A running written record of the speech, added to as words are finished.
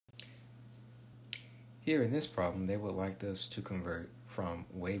Here in this problem, they would like us to convert from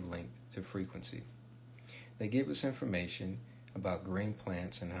wavelength to frequency. They give us information about green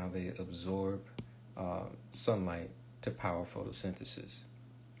plants and how they absorb sunlight to power photosynthesis.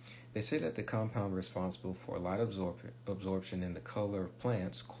 They say that the compound responsible for light absorption in the color of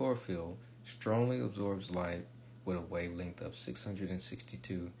plants, chlorophyll, strongly absorbs light with a wavelength of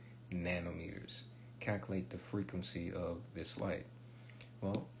 662 nanometers. Calculate the frequency of this light.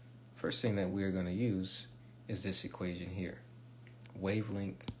 Well, first thing that we're going to use is this equation here.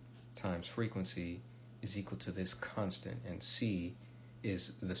 Wavelength times frequency is equal to this constant, and C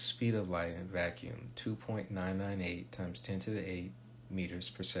is the speed of light in vacuum, 2.998 times 10 to the 8 meters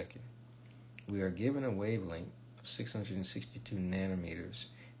per second. We are given a wavelength of 662 nanometers,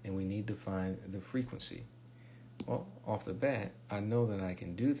 and we need to find the frequency. Well, off the bat, I know that I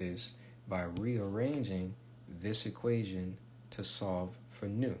can do this by rearranging this equation to solve for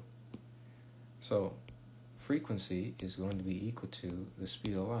nu. So frequency is going to be equal to the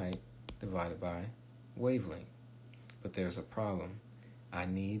speed of light divided by wavelength. But there's a problem. I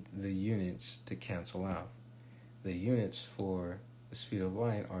need the units to cancel out. The units for the speed of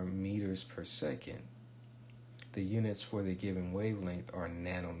light are meters per second. The units for the given wavelength are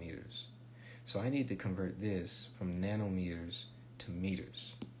nanometers. So I need to convert this from nanometers to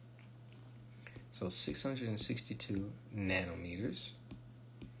meters. So 662 nanometers.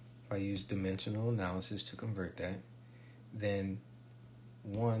 If I use dimensional analysis to convert that, then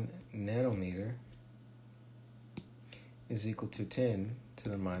 1 nanometer is equal to 10 to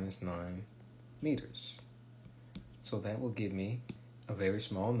the minus 9 meters. So that will give me a very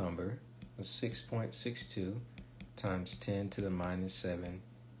small number of 6.62 times 10 to the minus 7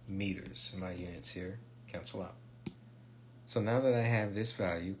 meters. My units here cancel out. So now that I have this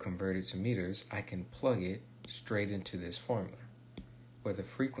value converted to meters, I can plug it straight into this formula, where the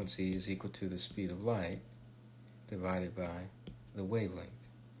frequency is equal to the speed of light divided by the wavelength.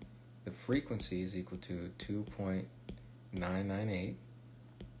 The frequency is equal to 2.998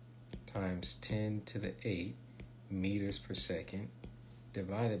 times 10 to the 8 meters per second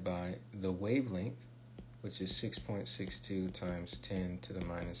divided by the wavelength, which is 6.62 times 10 to the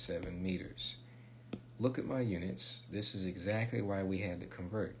minus 7 meters. Look at my units. This is exactly why we had to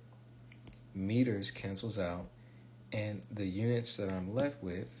convert. Meters cancels out, and the units that I'm left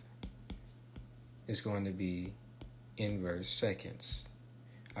with is going to be inverse seconds.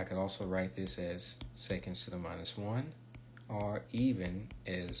 I could also write this as seconds to the minus 1, or even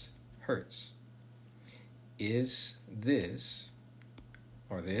as hertz. Is this,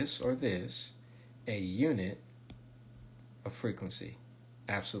 or this, a unit of frequency?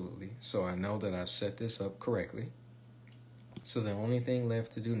 Absolutely. So I know that I've set this up correctly. So the only thing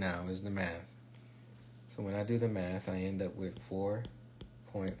left to do now is the math. So when I do the math, I end up with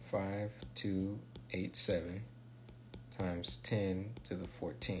 4.5287 times 10 to the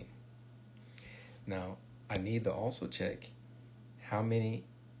 14. Now, I need to also check how many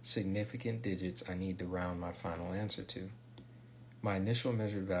significant digits I need to round my final answer to. My initial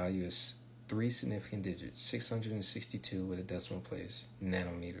measured value is 3 significant digits, 662 with a decimal place,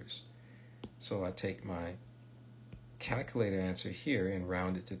 nanometers. So I take my calculator answer here and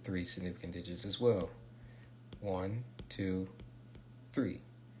round it to 3 significant digits as well. 1, 2, 3.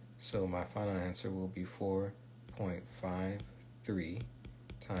 So my final answer will be 4.53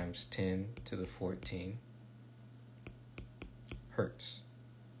 times 10 to the 14 hertz.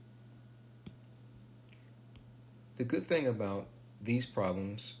 The good thing about these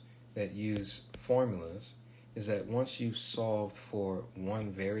problems that use formulas is that once you've solved for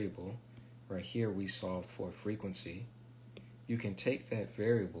one variable, right here we solved for frequency, you can take that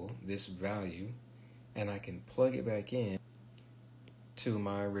variable, this value, and I can plug it back in to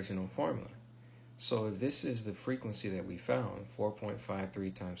my original formula. So if this is the frequency that we found,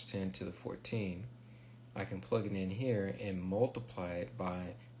 4.53 times 10 to the 14, I can plug it in here and multiply it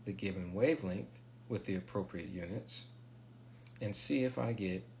by the given wavelength with the appropriate units and see if I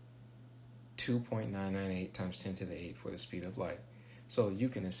get 2.998 times 10 to the 8 for the speed of light. So you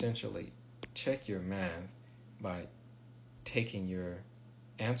can essentially check your math by taking your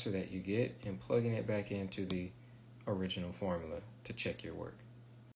answer that you get and plugging it back into the original formula to check your work.